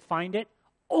you're going to find it?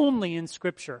 Only in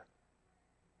Scripture.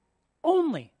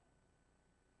 Only.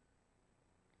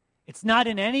 It's not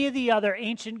in any of the other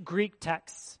ancient Greek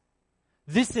texts.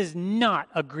 This is not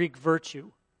a Greek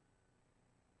virtue.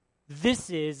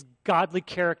 This is godly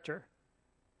character.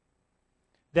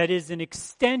 That is an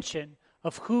extension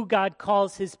of who God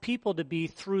calls his people to be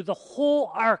through the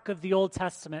whole arc of the Old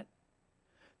Testament.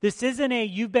 This isn't a,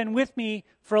 you've been with me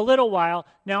for a little while,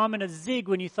 now I'm going to zig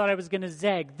when you thought I was going to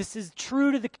zag. This is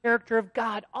true to the character of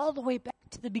God all the way back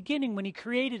to the beginning when he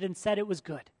created and said it was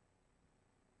good.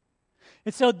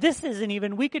 And so this isn't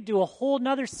even, we could do a whole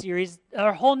nother series, or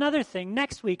a whole nother thing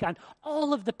next week on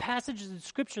all of the passages of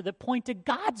Scripture that point to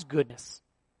God's goodness.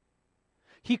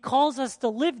 He calls us to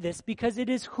live this because it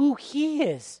is who he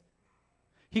is.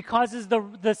 He causes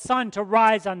the sun to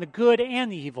rise on the good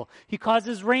and the evil. He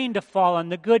causes rain to fall on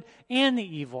the good and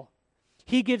the evil.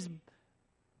 He gives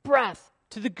breath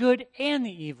to the good and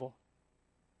the evil.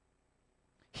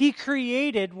 He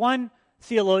created, one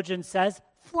theologian says,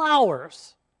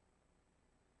 flowers.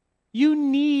 You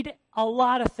need a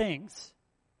lot of things.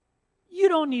 You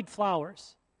don't need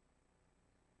flowers.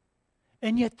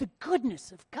 And yet the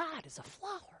goodness of God is a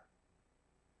flower.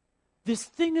 This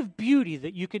thing of beauty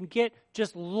that you can get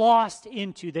just lost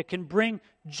into, that can bring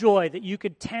joy, that you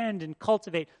could tend and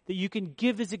cultivate, that you can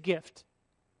give as a gift.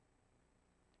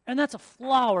 And that's a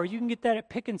flower. You can get that at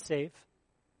Pick and Save,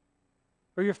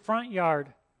 or your front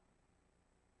yard,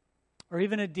 or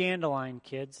even a dandelion,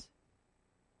 kids.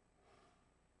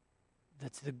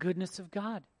 That's the goodness of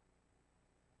God.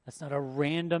 That's not a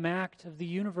random act of the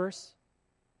universe.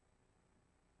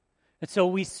 And so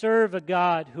we serve a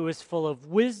God who is full of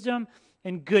wisdom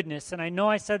and goodness. And I know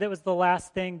I said that was the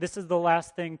last thing. This is the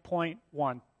last thing, point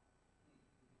 1.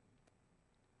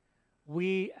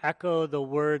 We echo the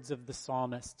words of the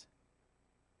psalmist.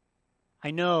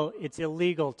 I know it's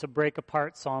illegal to break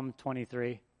apart Psalm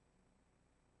 23.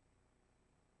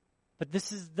 But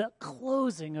this is the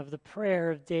closing of the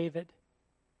prayer of David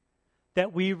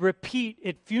that we repeat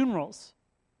at funerals,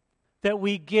 that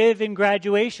we give in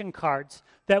graduation cards,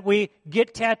 that we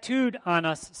get tattooed on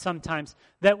us sometimes,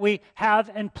 that we have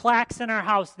in plaques in our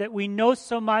house that we know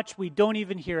so much we don't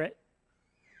even hear it.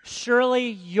 Surely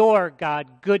your,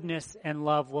 God, goodness and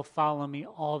love will follow me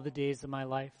all the days of my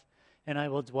life, and I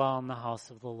will dwell in the house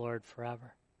of the Lord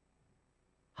forever.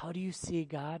 How do you see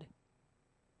God? Is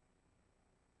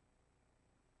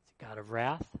he a God of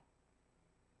wrath?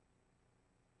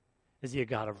 Is he a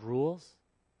God of rules?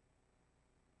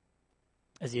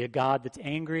 Is he a God that's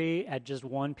angry at just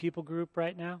one people group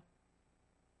right now?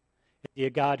 Is he a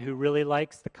God who really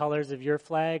likes the colors of your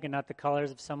flag and not the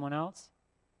colors of someone else?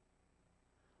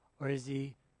 Or is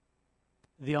he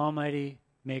the almighty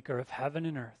maker of heaven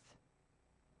and earth,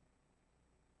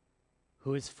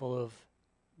 who is full of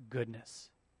goodness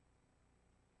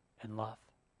and love?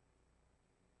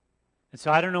 And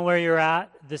so I don't know where you're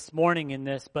at this morning in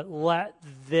this, but let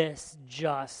this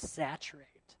just saturate.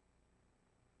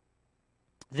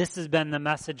 This has been the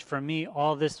message for me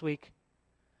all this week.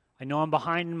 I know I'm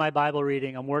behind in my Bible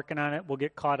reading. I'm working on it. We'll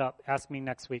get caught up. Ask me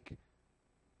next week.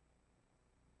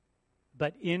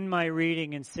 But in my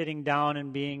reading and sitting down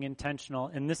and being intentional,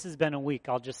 and this has been a week,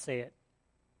 I'll just say it.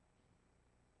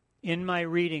 In my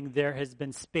reading, there has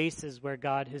been spaces where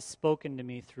God has spoken to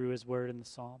me through his word in the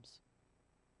Psalms.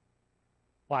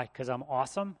 Why? Because I'm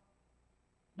awesome?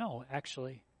 No,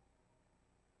 actually.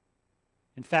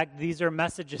 In fact, these are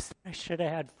messages I should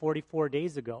have had 44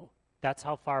 days ago. That's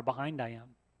how far behind I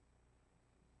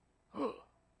am.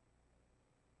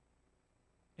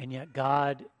 And yet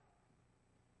God,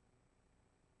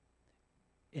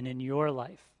 and in your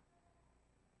life,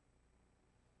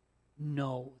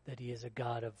 know that He is a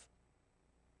God of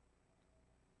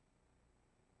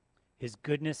His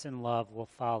goodness and love will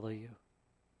follow you.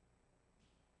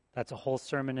 That's a whole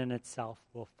sermon in itself,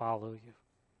 will follow you.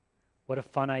 What a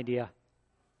fun idea.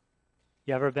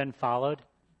 You ever been followed?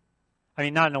 I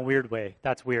mean, not in a weird way.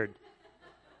 That's weird.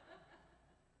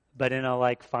 But in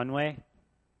a fun way?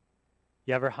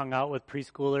 You ever hung out with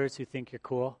preschoolers who think you're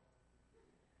cool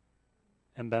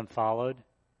and been followed?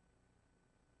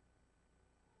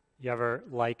 You ever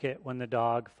like it when the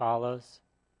dog follows?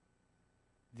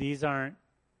 These aren't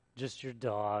just your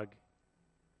dog.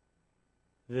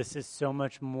 This is so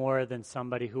much more than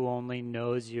somebody who only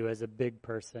knows you as a big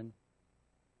person.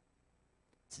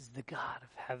 This is the God of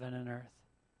heaven and earth.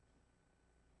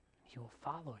 He will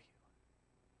follow you.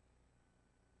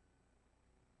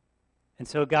 And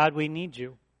so, God, we need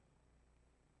you.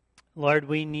 Lord,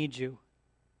 we need you.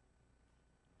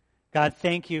 God,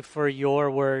 thank you for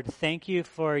your word. Thank you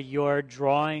for your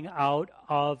drawing out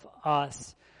of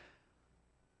us,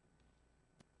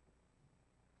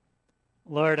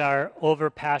 Lord, our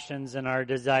overpassions and our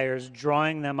desires,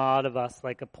 drawing them out of us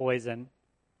like a poison,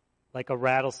 like a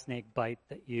rattlesnake bite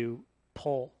that you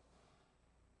pull.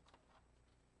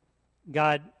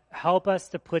 God, help us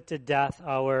to put to death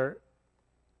our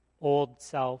old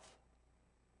self.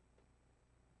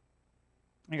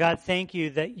 And God, thank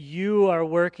you that you are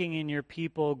working in your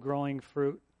people, growing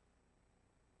fruit.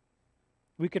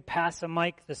 We could pass a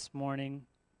mic this morning,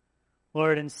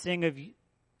 Lord, and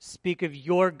speak of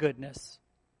your goodness,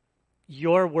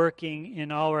 your working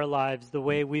in our lives, the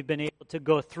way we've been able to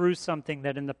go through something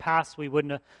that in the past we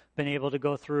wouldn't have been able to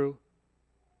go through.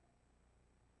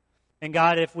 And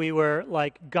God, if we were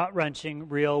gut-wrenching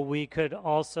real, we could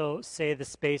also say the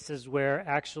spaces where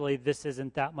actually this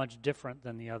isn't that much different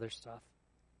than the other stuff.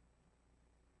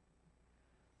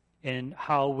 And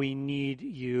how we need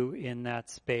you in that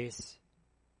space.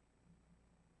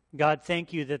 God,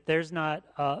 thank you that there's not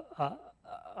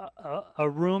a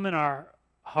room in our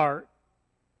heart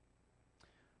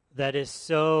that is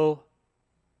so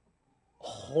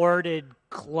hoarded,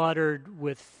 cluttered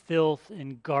with filth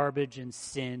and garbage and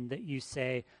sin that you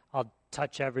say, I'll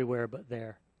touch everywhere but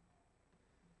there.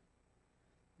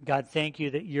 God, thank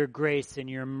you that your grace and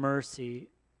your mercy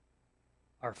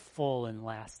are full and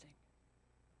lasting.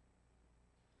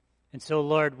 And so,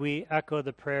 Lord, we echo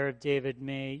the prayer of David.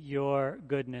 May your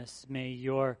goodness, may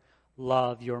your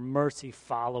love, your mercy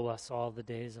follow us all the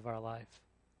days of our life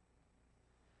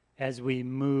as we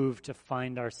move to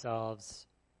find ourselves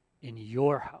in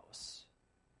your house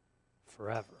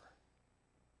forever.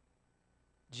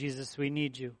 Jesus, we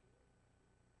need you.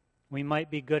 We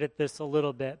might be good at this a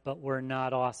little bit, but we're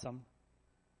not awesome.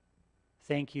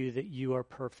 Thank you that you are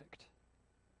perfect.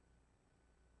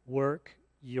 Work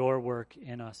your work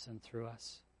in us and through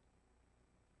us.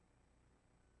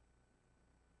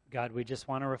 God, we just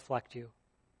want to reflect you.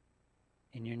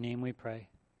 In your name we pray.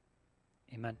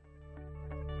 Amen.